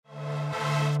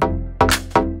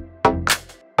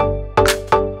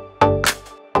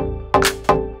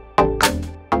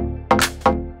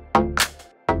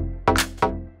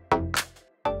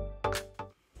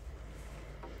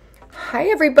Hi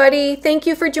everybody, thank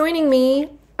you for joining me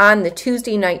on the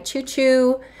Tuesday night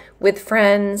choo-choo with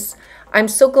friends. I'm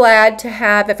so glad to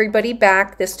have everybody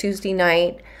back this Tuesday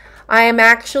night. I am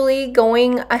actually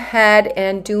going ahead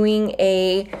and doing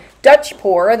a Dutch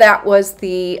pour. That was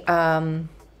the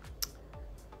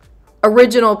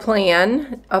original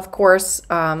plan. Of course,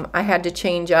 I had to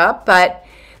change up, but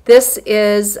this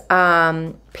is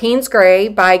Paynes Gray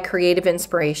by Creative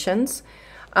Inspirations.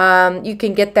 You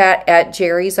can get that at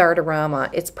Jerry's Artarama.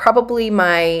 It's probably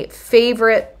my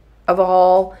favorite of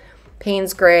all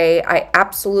Paynes Gray. I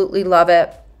absolutely love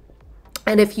it.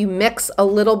 And if you mix a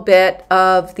little bit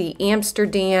of the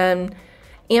Amsterdam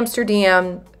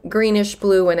greenish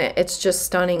blue in it, it's just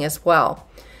stunning as well.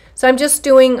 So I'm just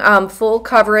doing full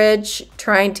coverage,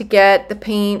 trying to get the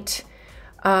paint.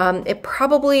 It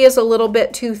probably is a little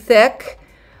bit too thick.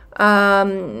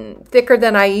 Thicker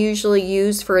than I usually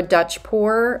use for a Dutch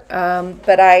pour,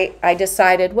 but I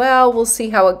decided, well, we'll see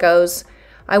how it goes.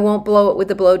 I won't blow it with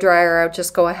the blow dryer. I'll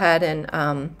just go ahead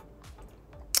and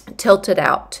tilt it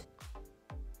out.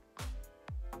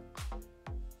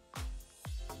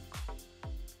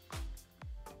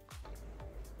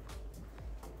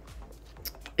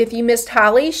 If you missed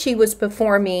Holly, she was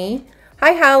before me.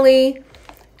 Hi, Holly.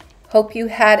 Hope you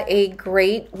had a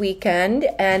great weekend.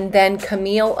 And then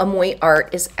Camile Amoy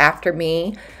Art is after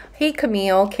me. Hey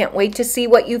Camille, can't wait to see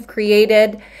what you've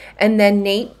created. And then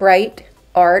Nate Bright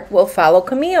Art will follow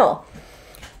Camille.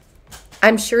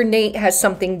 I'm sure Nate has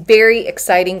something very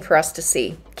exciting for us to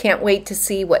see. Can't wait to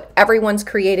see what everyone's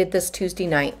created this Tuesday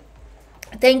night.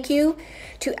 Thank you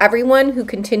to everyone who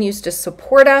continues to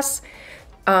support us.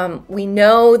 We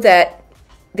know that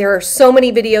there are so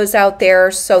many videos out there,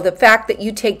 so the fact that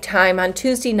you take time on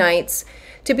Tuesday nights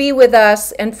to be with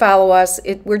us and follow us,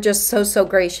 we're just so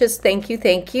gracious. Thank you,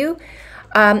 thank you.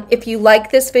 If you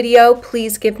like this video,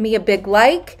 please give me a big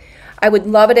like. I would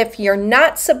love it if you're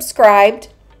not subscribed,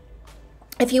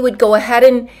 if you would go ahead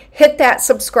and hit that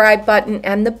subscribe button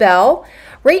and the bell.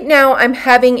 Right now, I'm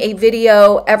having a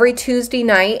video every Tuesday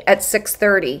night at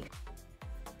 6:30.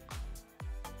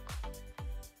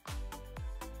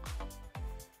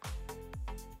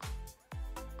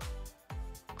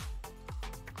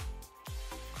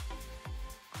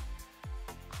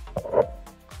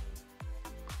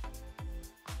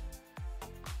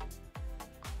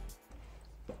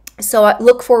 So I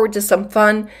look forward to some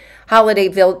fun holiday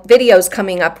videos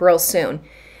coming up real soon.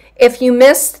 If you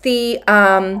missed the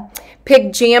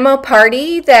Pajama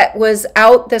party that was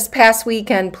out this past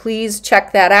weekend, please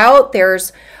check that out.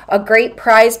 There's a great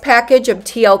prize package of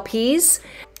TLPs.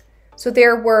 So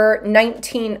there were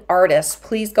 19 artists.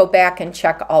 Please go back and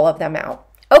check all of them out.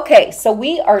 Okay, so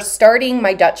we are starting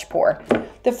my Dutch pour.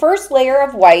 The first layer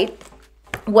of white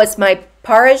was my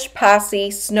Pourage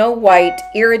Posse Snow White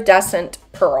Iridescent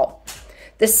Pearl.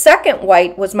 The second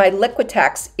white was my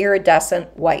Liquitex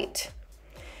Iridescent White.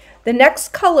 The next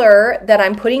color that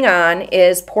I'm putting on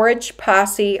is Pourage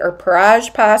Posse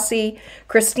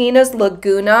Christina's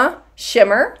Laguna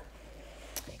Shimmer.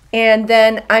 And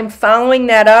then I'm following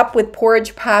that up with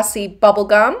Pourage Posse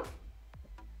Bubblegum.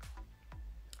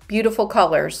 Beautiful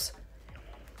colors.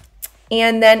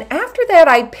 And then after that,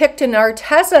 I picked an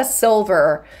Arteza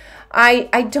Silver.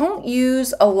 I don't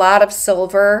use a lot of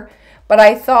silver, but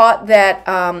I thought that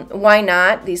why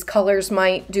not? These colors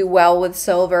might do well with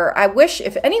silver. I wish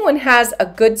if anyone has a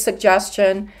good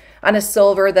suggestion on a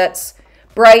silver that's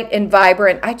bright and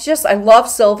vibrant. I love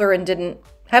silver and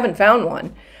haven't found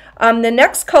one. The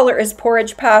next color is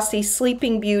Pourage Posse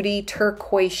Sleeping Beauty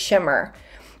Turquoise Shimmer.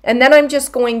 And then I'm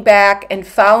just going back and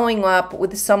following up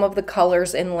with some of the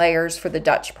colors in layers for the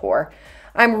Dutch pour.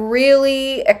 I'm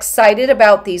really excited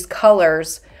about these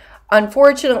colors.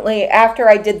 Unfortunately, after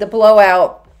I did the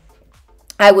blowout,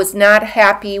 I was not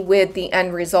happy with the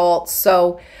end result.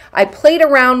 So I played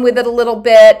around with it a little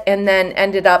bit and then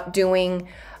ended up doing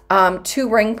 2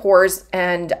 ring pours,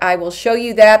 and I will show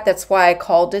you that. That's why I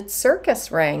called it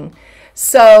Circus Ring.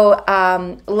 So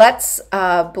let's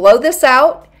blow this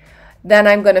out. Then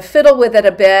I'm going to fiddle with it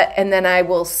a bit, and then I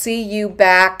will see you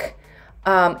back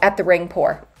at the ring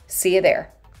pour. See you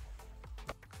there.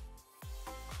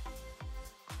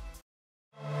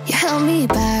 You held me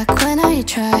back when I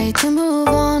tried to move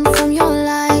on from your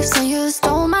life. So you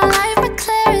stole my life with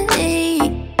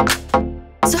clarity.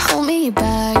 So hold me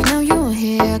back, now you're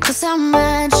here. Cause I'm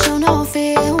mad, show no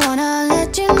fear. Wanna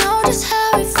let you know just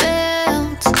how it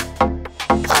felt.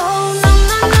 Oh no,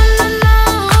 no, no, no,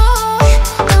 no.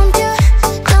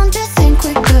 Don't you think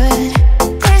we're good?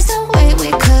 There's no way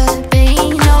we could be.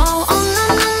 No, oh no,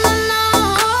 no, no, no.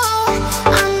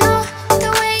 I know the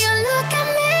way you look at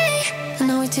me. I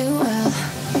know it too well.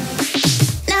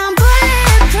 Now I'm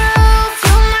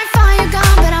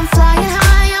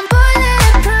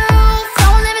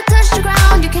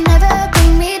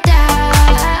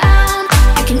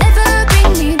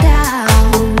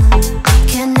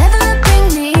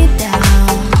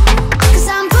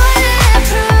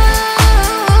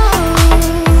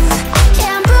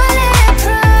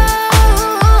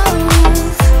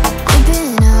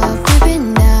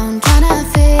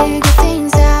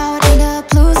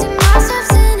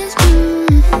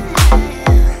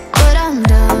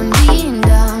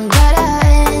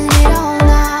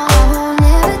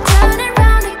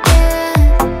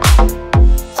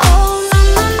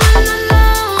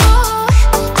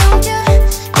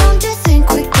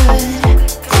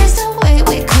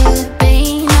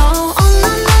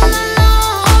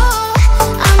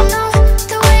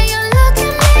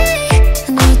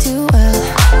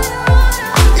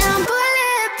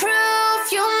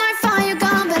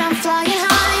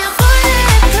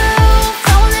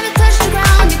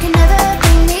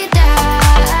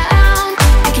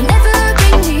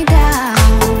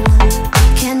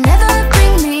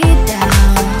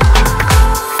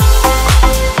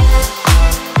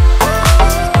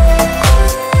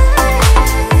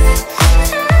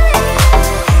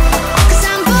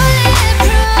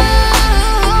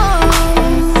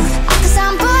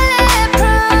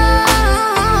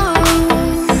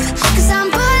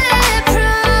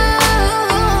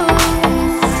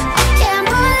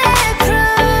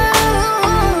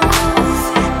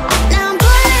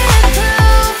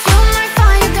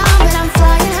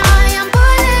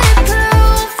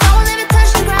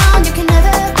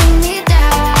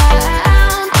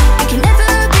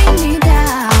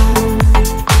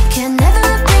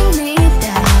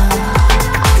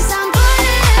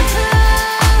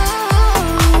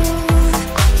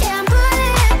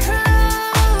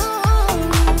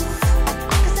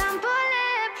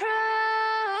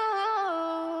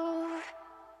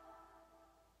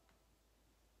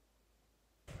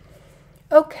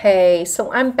Okay,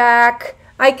 so I'm back.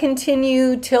 I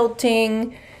continue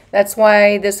tilting. That's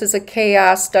why this is a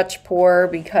chaos Dutch pour,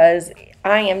 because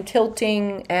I am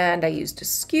tilting and I used a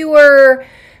skewer,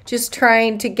 just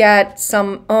trying to get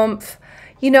some oomph.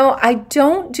 You know, I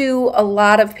don't do a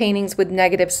lot of paintings with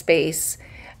negative space,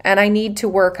 and I need to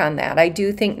work on that. I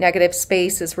do think negative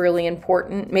space is really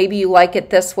important. Maybe you like it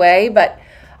this way, but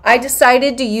I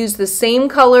decided to use the same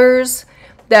colors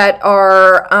that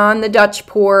are on the Dutch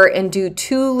pour and do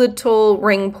 2 little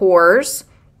ring pours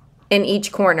in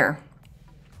each corner.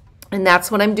 And that's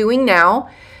what I'm doing now.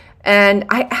 And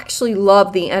I actually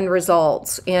love the end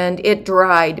results, and it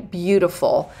dried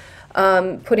beautiful.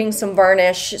 Putting some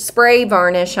varnish, spray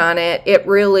varnish on it, it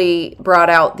really brought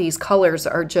out, these colors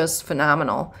are just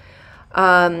phenomenal.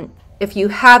 If you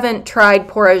haven't tried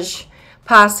Pourage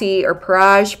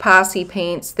Posse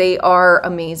paints, they are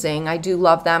amazing. I do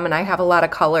love them, and I have a lot of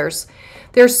colors.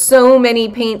 There's so many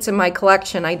paints in my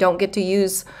collection. I don't get to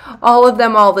use all of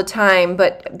them all the time,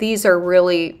 but these are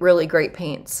really, really great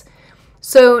paints.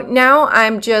 So now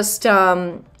I'm just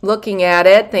looking at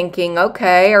it thinking,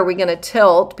 okay, are we going to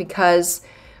tilt? Because,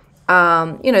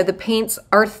 you know, the paints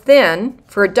are thin.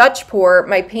 For a Dutch pour,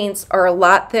 my paints are a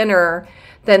lot thinner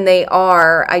than they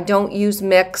are. I don't use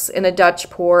mix in a Dutch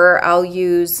pour. I'll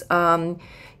use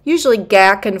usually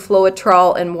GAC and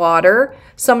Floetrol and water.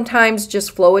 Sometimes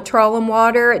just Floetrol and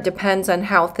water. It depends on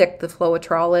how thick the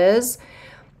Floetrol is.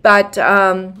 But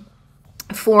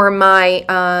for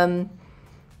my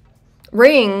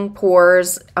ring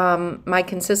pours, my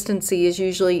consistency is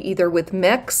usually either with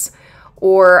mix,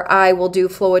 or I will do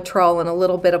Floetrol and a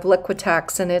little bit of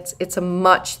Liquitex, and it's a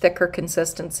much thicker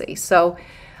consistency. So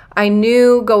I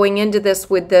knew going into this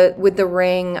with the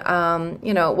ring,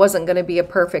 you know, it wasn't going to be a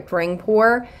perfect ring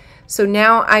pour. So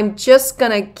now I'm just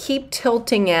going to keep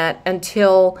tilting it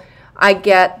until I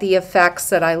get the effects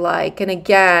that I like. And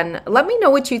again, let me know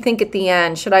what you think at the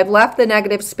end. Should I have left the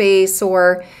negative space,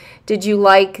 or did you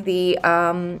like the,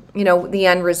 you know, the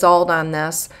end result on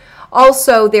this?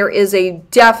 Also, there is a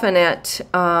definite,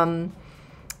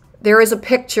 there is a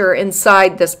picture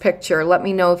inside this picture. Let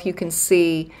me know if you can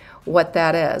see what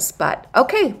that is. But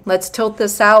okay, let's tilt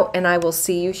this out, and I will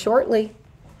see you shortly.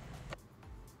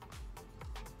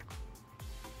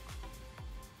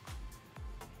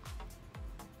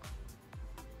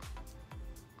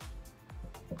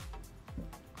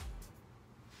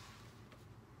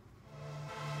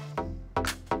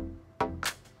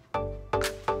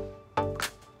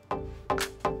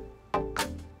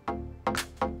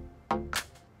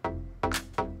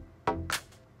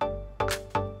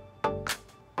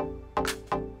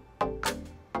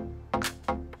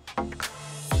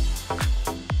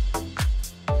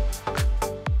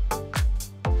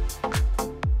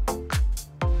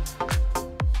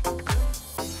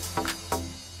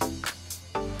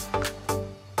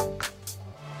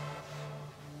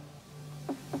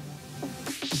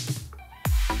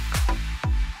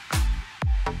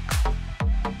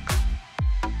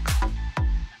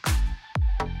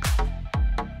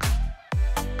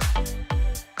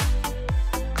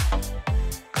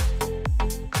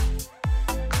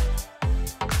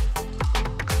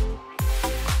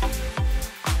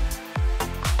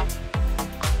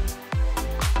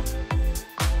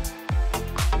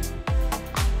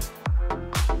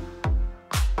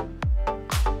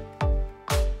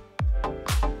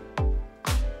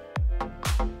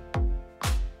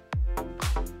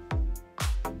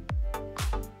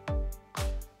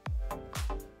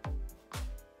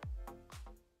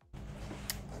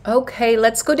 Okay,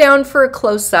 let's go down for a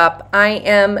close-up. I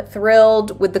am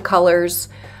thrilled with the colors.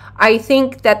 I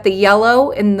think that the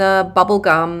yellow and the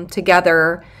bubblegum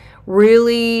together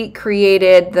really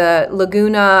created the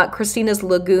Laguna, Christina's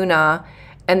Laguna,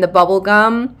 and the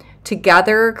bubblegum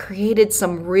together created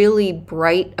some really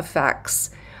bright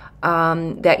effects.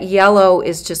 That yellow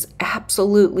is just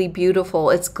absolutely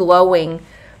beautiful. It's glowing.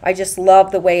 I just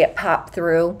love the way it popped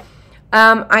through.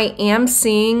 I am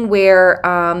seeing where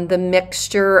the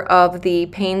mixture of the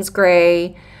Paynes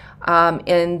gray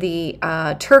and the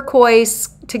turquoise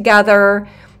together,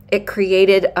 it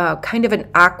created kind of an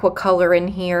aqua color in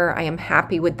here. I am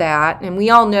happy with that. And we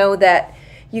all know that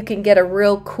you can get a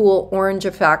real cool orange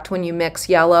effect when you mix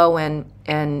yellow and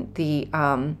the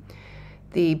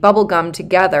bubblegum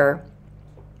together.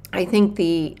 I think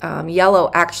the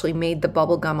yellow actually made the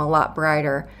bubblegum a lot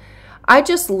brighter. I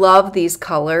just love these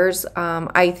colors.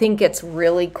 I think it's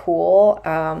really cool.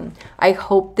 I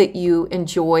hope that you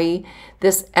enjoy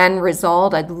this end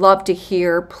result. I'd love to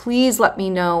hear. Please let me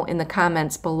know in the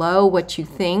comments below what you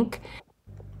think.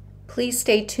 Please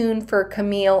stay tuned for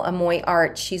Camile Amoy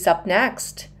art. She's up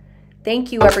next.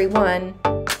 Thank you, everyone.